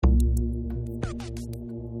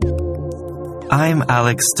I'm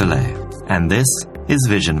Alex Stille, and this is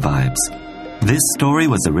Vision Vibes. This story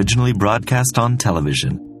was originally broadcast on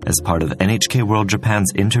television as part of NHK World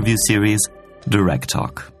Japan's interview series, Direct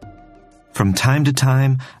Talk. From time to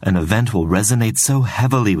time, an event will resonate so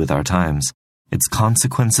heavily with our times, its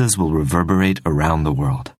consequences will reverberate around the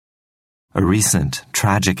world. A recent,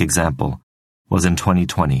 tragic example was in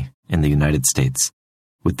 2020 in the United States,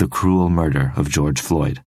 with the cruel murder of George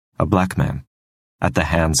Floyd, a black man, at the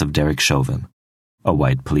hands of Derek Chauvin, a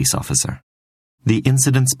white police officer. The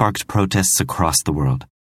incident sparked protests across the world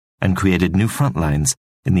and created new front lines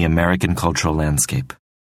in the American cultural landscape.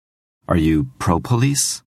 Are you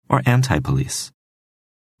pro-police or anti-police?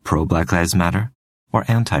 Pro-Black Lives Matter or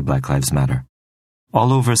anti-Black Lives Matter?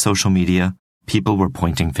 All over social media, people were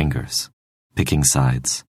pointing fingers, picking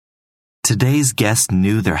sides. Today's guest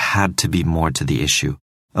knew there had to be more to the issue,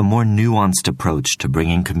 a more nuanced approach to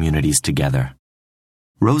bringing communities together.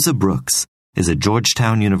 Rosa Brooks is a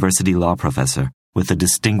Georgetown University law professor with a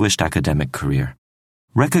distinguished academic career.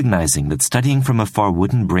 Recognizing that studying from afar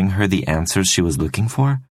wouldn't bring her the answers she was looking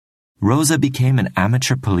for, Rosa became an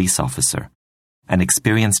amateur police officer and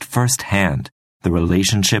experienced firsthand the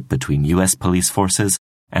relationship between U.S. police forces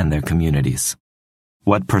and their communities.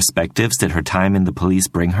 What perspectives did her time in the police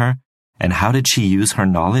bring her, and how did she use her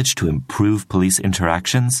knowledge to improve police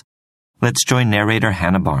interactions? Let's join narrator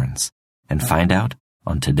Hannah Barnes and find out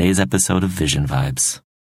on today's episode of Vision Vibes.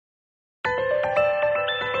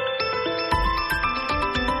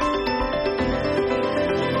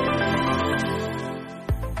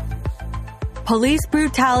 Police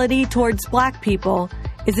brutality towards Black people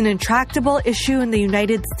is an intractable issue in the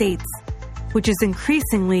United States, which is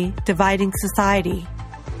increasingly dividing society.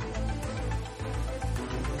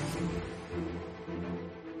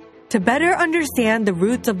 To better understand the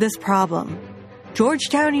roots of this problem,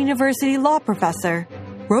 Georgetown University law professor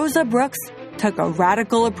Rosa Brooks took a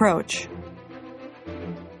radical approach.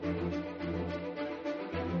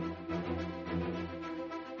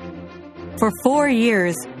 For 4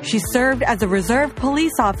 years, she served as a reserve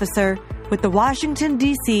police officer with the Washington,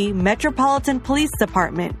 D.C. Metropolitan Police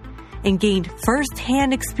Department and gained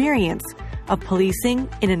first-hand experience of policing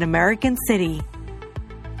in an American city.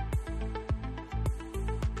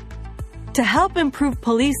 To help improve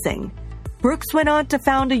policing, Brooks went on to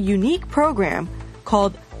found a unique program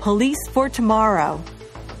called Police for Tomorrow,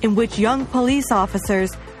 in which young police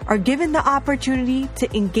officers are given the opportunity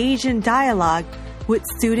to engage in dialogue with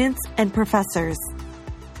students and professors.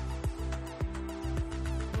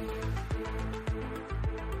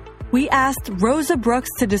 We asked Rosa Brooks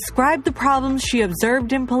to describe the problems she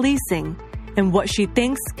observed in policing and what she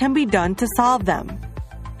thinks can be done to solve them.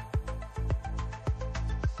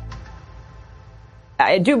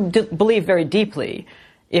 I do believe very deeply,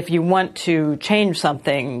 if you want to change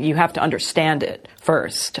something, you have to understand it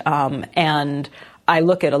first. And I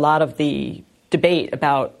look at a lot of the debate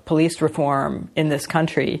about police reform in this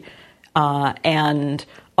country, and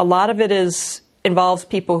a lot of it involves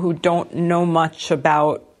people who don't know much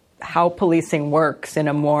about how policing works in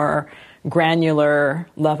a more granular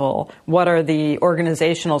level. What are the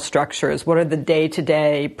organizational structures? What are the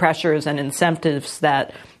day-to-day pressures and incentives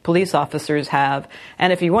that police officers have?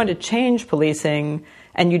 And if you want to change policing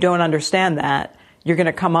and you don't understand that, you're going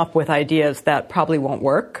to come up with ideas that probably won't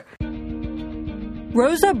work.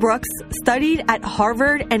 Rosa Brooks studied at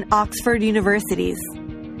Harvard and Oxford universities.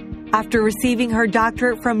 After receiving her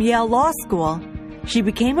doctorate from Yale Law School, she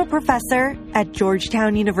became a professor at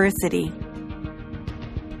Georgetown University.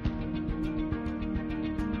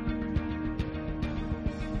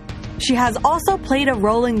 She has also played a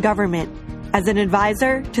role in government as an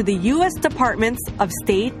advisor to the U.S. Departments of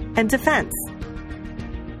State and Defense.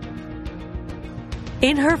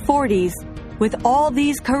 In her 40s, with all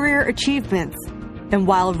these career achievements, and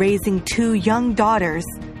while raising 2 young daughters,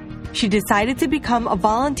 she decided to become a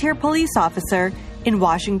volunteer police officer in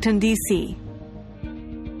Washington, D.C.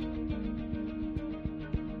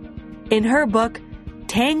 In her book,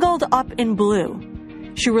 Tangled Up in Blue,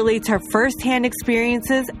 she relates her first-hand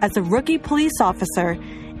experiences as a rookie police officer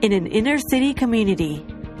in an inner-city community.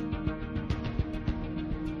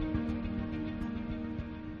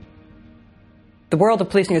 The world of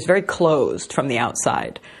policing is very closed from the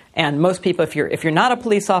outside. And most people, if you're not a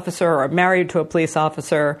police officer or married to a police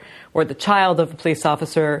officer or the child of a police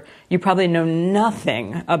officer, you probably know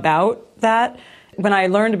nothing about that. When I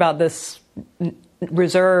learned about this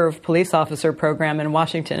reserve police officer program in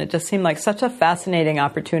Washington, it just seemed like such a fascinating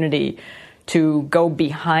opportunity to go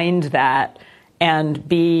behind that and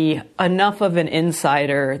be enough of an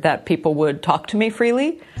insider that people would talk to me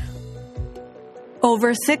freely.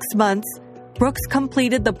 Over 6 months, Brooks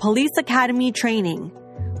completed the police academy training,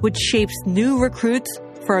 which shapes new recruits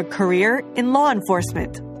for a career in law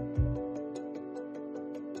enforcement.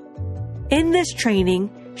 In this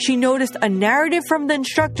training, she noticed a narrative from the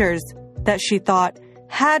instructors that she thought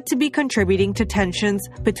had to be contributing to tensions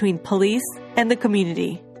between police and the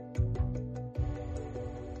community.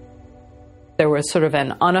 There was sort of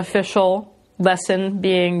an unofficial lesson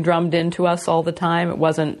being drummed into us all the time. It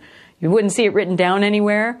wasn't, you wouldn't see it written down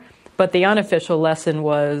anywhere, but the unofficial lesson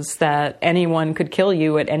was that anyone could kill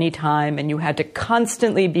you at any time, and you had to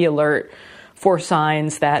constantly be alert for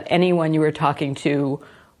signs that anyone you were talking to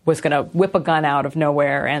was going to whip a gun out of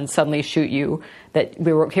nowhere and suddenly shoot you. That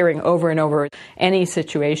we were hearing over and over, any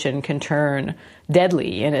situation can turn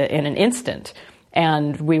deadly in an instant.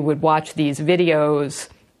 And we would watch these videos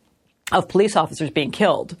of police officers being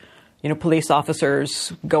killed. You know, police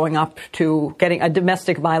officers going up to getting a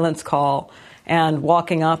domestic violence call and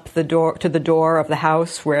walking up the door to the door of the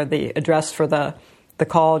house where the address for the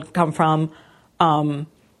call had come from.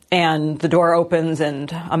 And the door opens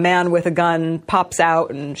and a man with a gun pops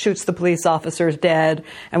out and shoots the police officers dead.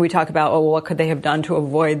 And we talk about, what could they have done to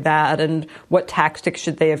avoid that? And what tactics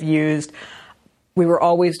should they have used? We were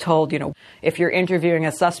always told, if you're interviewing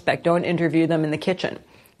a suspect, don't interview them in the kitchen.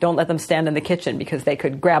 Don't let them stand in the kitchen because they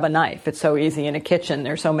could grab a knife. It's so easy in a kitchen.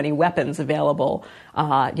 There's so many weapons available.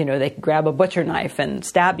 They could grab a butcher knife and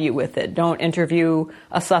stab you with it. Don't interview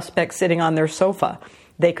a suspect sitting on their sofa.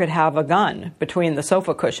 They could have a gun between the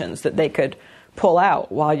sofa cushions that they could pull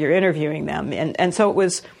out while you're interviewing them. And so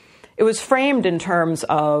it was framed in terms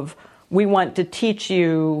of, we want to teach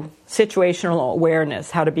you situational awareness,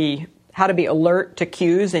 how to be alert to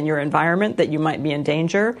cues in your environment that you might be in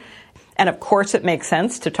danger. And of course, it makes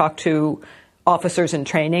sense to talk to officers in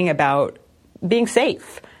training about being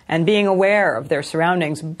safe and being aware of their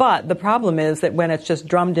surroundings. But the problem is that when it's just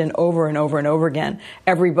drummed in over and over and over again,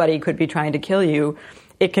 everybody could be trying to kill you.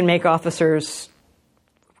 It can make officers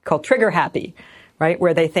called trigger happy, right?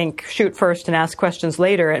 Where they think shoot first and ask questions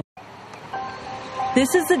later.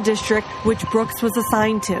 This is the district which Brooks was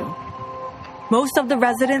assigned to. Most of the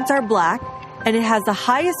residents are black, and it has the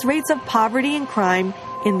highest rates of poverty and crime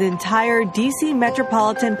in the entire D.C.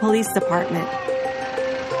 Metropolitan Police Department.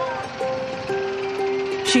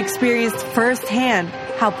 She experienced firsthand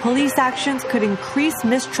how police actions could increase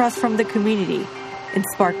mistrust from the community and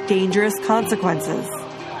spark dangerous consequences.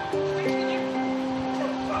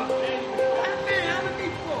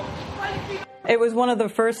 It was one of the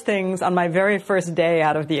first things on my very first day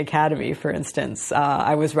out of the academy, for instance.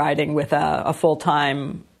 I was riding with a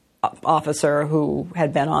full-time officer who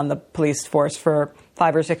had been on the police force for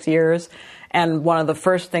 5 or 6 years. And one of the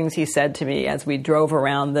first things he said to me as we drove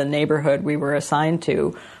around the neighborhood we were assigned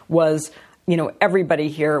to was, everybody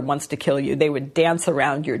here wants to kill you. They would dance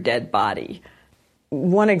around your dead body.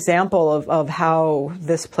 One example of how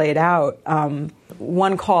this played out,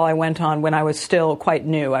 one call I went on when I was still quite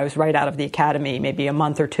new. I was right out of the academy, maybe a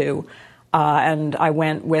month or two. And I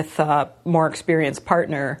went with a more experienced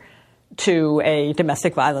partner to a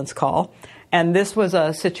domestic violence call. And this was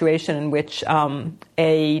a situation in which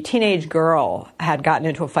a teenage girl had gotten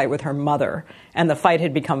into a fight with her mother, and the fight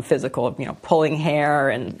had become physical, pulling hair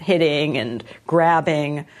and hitting and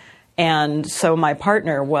grabbing. And so my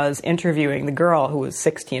partner was interviewing the girl, who was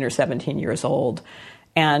 16 or 17 years old,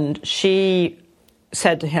 and she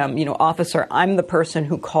said to him, officer, I'm the person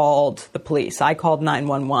who called the police. I called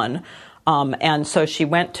 911. And so she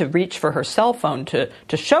went to reach for her cell phone to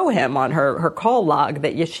show him on her call log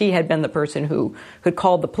that she had been the person who had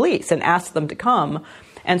called the police and asked them to come.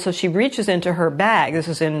 And so she reaches into her bag, this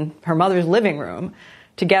is in her mother's living room,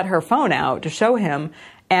 to get her phone out to show him.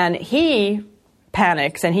 And he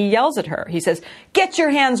panics and he yells at her. He says, get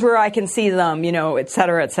your hands where I can see them, et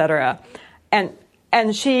cetera, et cetera.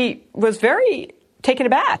 And she was very taken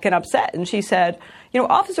aback and upset. And she said,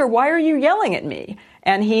 officer, why are you yelling at me?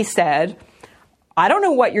 And he said, I don't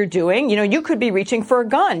know what you're doing. You could be reaching for a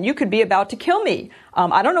gun. You could be about to kill me.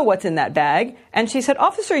 I don't know what's in that bag. And she said,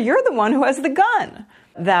 officer, you're the one who has the gun.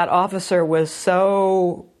 That officer was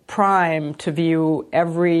so primed to view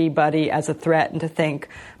everybody as a threat and to think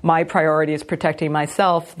my priority is protecting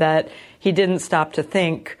myself that he didn't stop to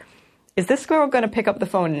think, is this girl going to pick up the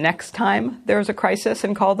phone next time there's a crisis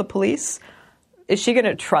and call the police? Is she going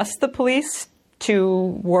to trust the police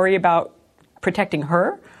to worry about protecting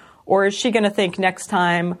her? Or is she going to think next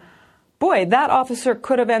time, boy, that officer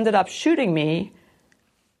could have ended up shooting me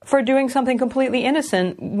for doing something completely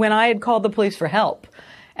innocent when I had called the police for help?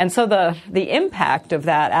 And so the impact of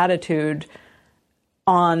that attitude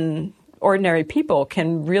on ordinary people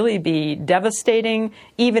can really be devastating,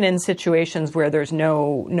 even in situations where there's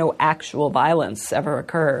no actual violence ever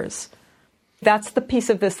occurs. That's the piece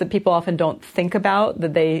of this that people often don't think about,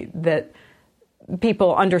 that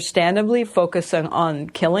people understandably focus on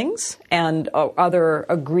killings and other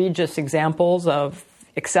egregious examples of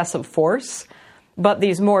excessive force, but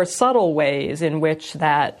these more subtle ways in which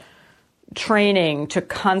that training to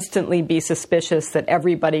constantly be suspicious that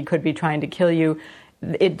everybody could be trying to kill you,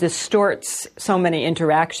 it distorts so many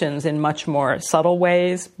interactions in much more subtle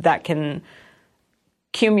ways that can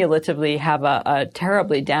cumulatively have a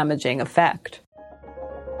terribly damaging effect.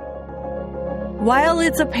 While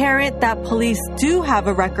it's apparent that police do have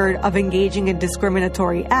a record of engaging in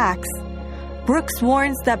discriminatory acts, Brooks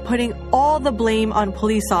warns that putting all the blame on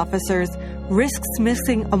police officers risks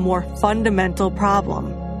missing a more fundamental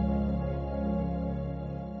problem.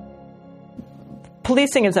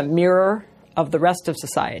 Policing is a mirror of the rest of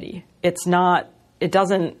society. It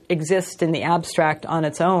doesn't exist in the abstract on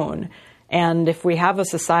its own. And if we have a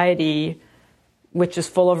society which is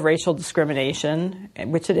full of racial discrimination,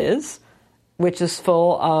 which it is, which is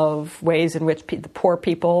full of ways in which the poor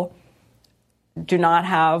people do not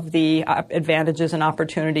have the advantages and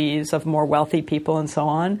opportunities of more wealthy people and so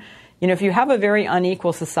on. If you have a very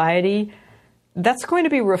unequal society, that's going to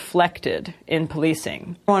be reflected in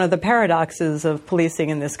policing. One of the paradoxes of policing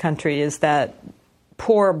in this country is that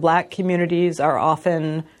poor black communities are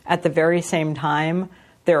often, at the very same time,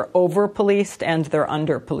 they're over-policed and they're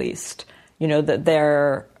under-policed. That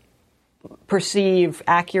they're perceive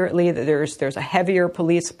accurately that there's a heavier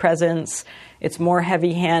police presence, it's more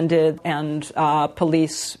heavy-handed, and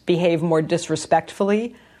police behave more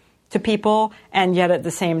disrespectfully to people, and yet at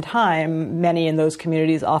the same time, many in those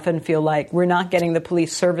communities often feel like we're not getting the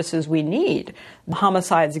police services we need.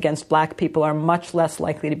 Homicides against black people are much less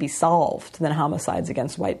likely to be solved than homicides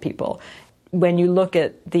against white people. When you look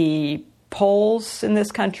at the polls in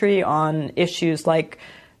this country on issues like,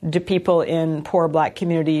 do people in poor black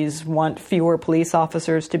communities want fewer police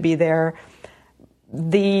officers to be there?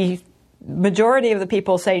 The majority of the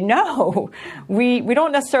people say, no, we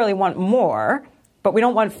don't necessarily want more, but we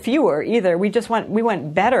don't want fewer either. We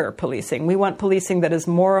want better policing. We want policing that is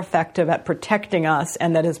more effective at protecting us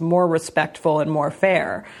and that is more respectful and more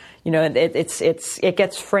fair. It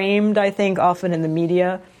gets framed, I think, often in the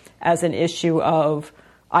media as an issue of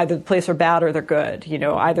either the police are bad or they're good.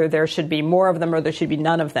 Either there should be more of them or there should be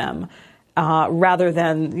none of them, rather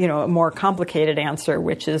than, a more complicated answer,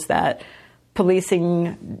 which is that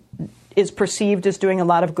policing is perceived as doing a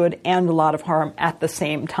lot of good and a lot of harm at the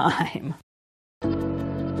same time.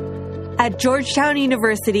 At Georgetown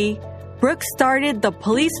University, Brooks started the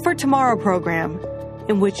Police for Tomorrow program,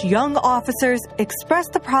 in which young officers express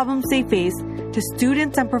the problems they face to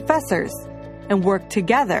students and professors and work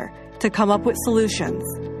together to come up with solutions.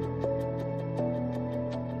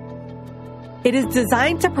 It is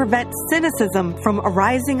designed to prevent cynicism from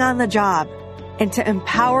arising on the job and to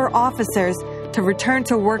empower officers to return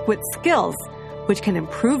to work with skills which can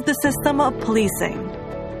improve the system of policing.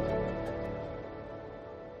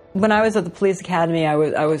 When I was at the police academy, I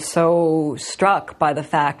was so struck by the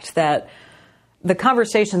fact that the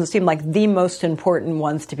conversations that seemed like the most important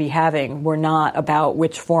ones to be having were not about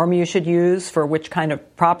which form you should use for which kind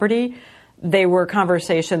of property. They were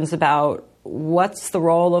conversations about what's the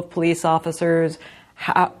role of police officers,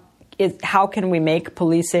 how can we make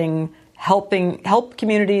policing help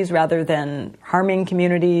communities rather than harming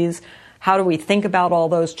communities, how do we think about all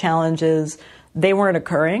those challenges. They weren't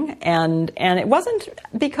occurring, and it wasn't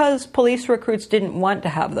because police recruits didn't want to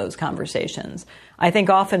have those conversations. I think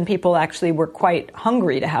often people actually were quite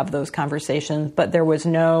hungry to have those conversations, but there was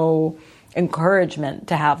no encouragement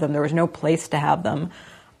to have them. There was no place to have them.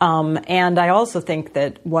 And I also think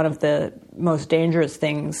that one of the most dangerous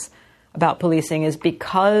things about policing is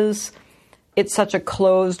because it's such a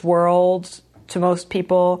closed world to most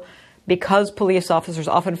people, because police officers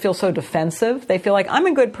often feel so defensive. They feel like, I'm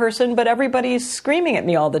a good person, but everybody's screaming at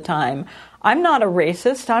me all the time. I'm not a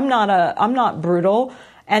racist. I'm not brutal.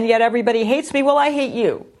 And yet everybody hates me. Well, I hate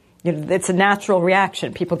you. It's a natural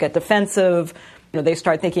reaction. People get defensive. They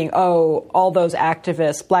start thinking, oh, all those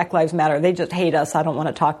activists, Black Lives Matter, they just hate us. I don't want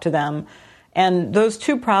to talk to them. And those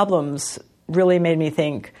two problems really made me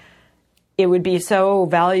think it would be so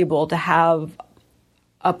valuable to have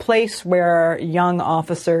a place where young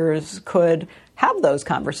officers could have those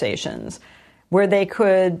conversations, where they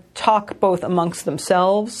could talk both amongst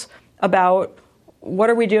themselves about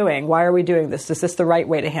what are we doing? Why are we doing this? Is this the right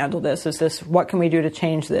way to handle this? What can we do to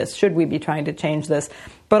change this? Should we be trying to change this?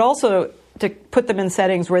 But also to put them in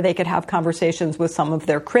settings where they could have conversations with some of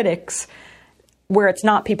their critics where it's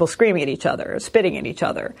not people screaming at each other, spitting at each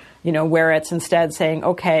other, where it's instead saying,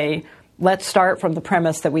 okay, let's start from the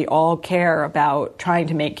premise that we all care about trying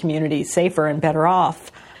to make communities safer and better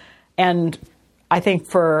off. And I think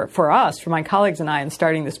for us, for my colleagues and I, in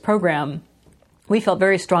starting this program, we felt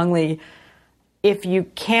very strongly, if you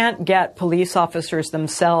can't get police officers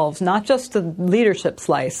themselves, not just the leadership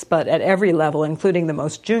slice, but at every level, including the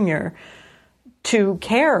most junior, to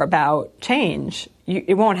care about change,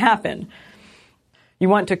 it won't happen. You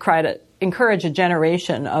want to try to encourage a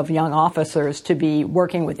generation of young officers to be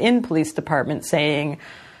working within police departments saying,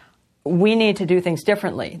 we need to do things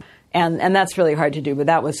differently. And that's really hard to do, but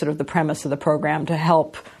that was sort of the premise of the program, to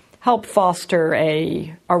help foster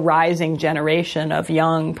a rising generation of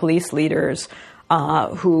young police leaders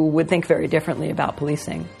who would think very differently about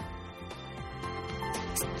policing.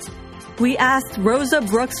 We asked Rosa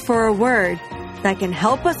Brooks for a word that can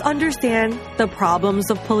help us understand the problems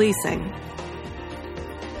of policing.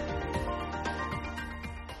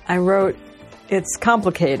 I wrote, it's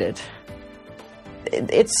complicated.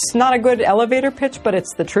 It's not a good elevator pitch, but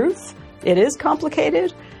it's the truth. It is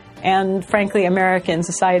complicated. And frankly, American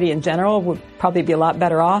society in general would probably be a lot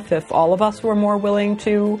better off if all of us were more willing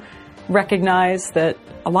to recognize that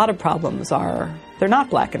a lot of problems they're not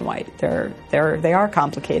black and white. They are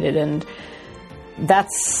complicated, and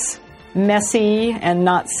that's messy and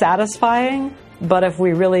not satisfying. But if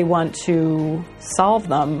we really want to solve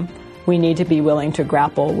them, we need to be willing to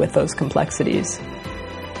grapple with those complexities.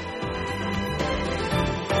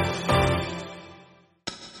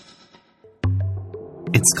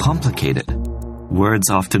 It's complicated. Words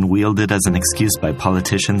often wielded as an excuse by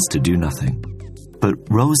politicians to do nothing. But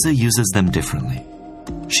Rosa uses them differently.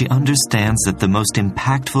 She understands that the most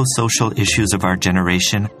impactful social issues of our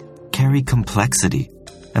generation carry complexity,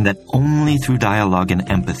 and that only through dialogue and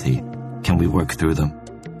empathy can we work through them.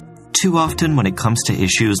 Too often, when it comes to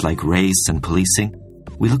issues like race and policing,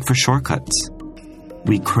 we look for shortcuts.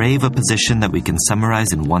 We crave a position that we can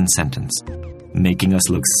summarize in one sentence, making us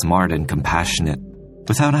look smart and compassionate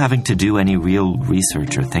without having to do any real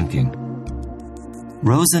research or thinking.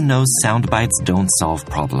 Rosa knows sound bites don't solve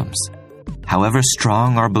problems. However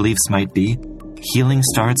strong our beliefs might be, healing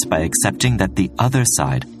starts by accepting that the other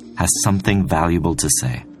side has something valuable to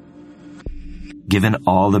say. Given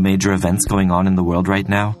all the major events going on in the world right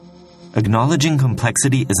now, acknowledging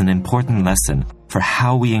complexity is an important lesson for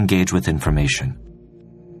how we engage with information.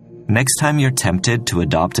 Next time you're tempted to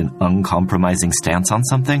adopt an uncompromising stance on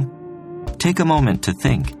something, take a moment to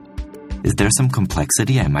think, is there some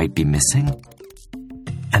complexity I might be missing?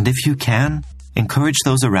 And if you can, encourage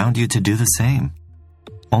those around you to do the same.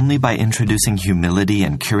 Only by introducing humility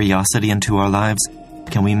and curiosity into our lives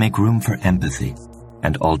can we make room for empathy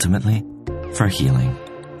and ultimately for healing.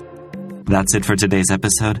 That's it for today's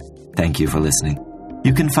episode. Thank you for listening.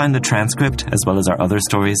 You can find the transcript as well as our other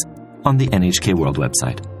stories on the NHK World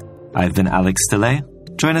website. I've been Alex Stille.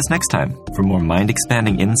 Join us next time for more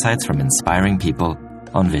mind-expanding insights from inspiring people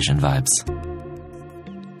on Vision Vibes.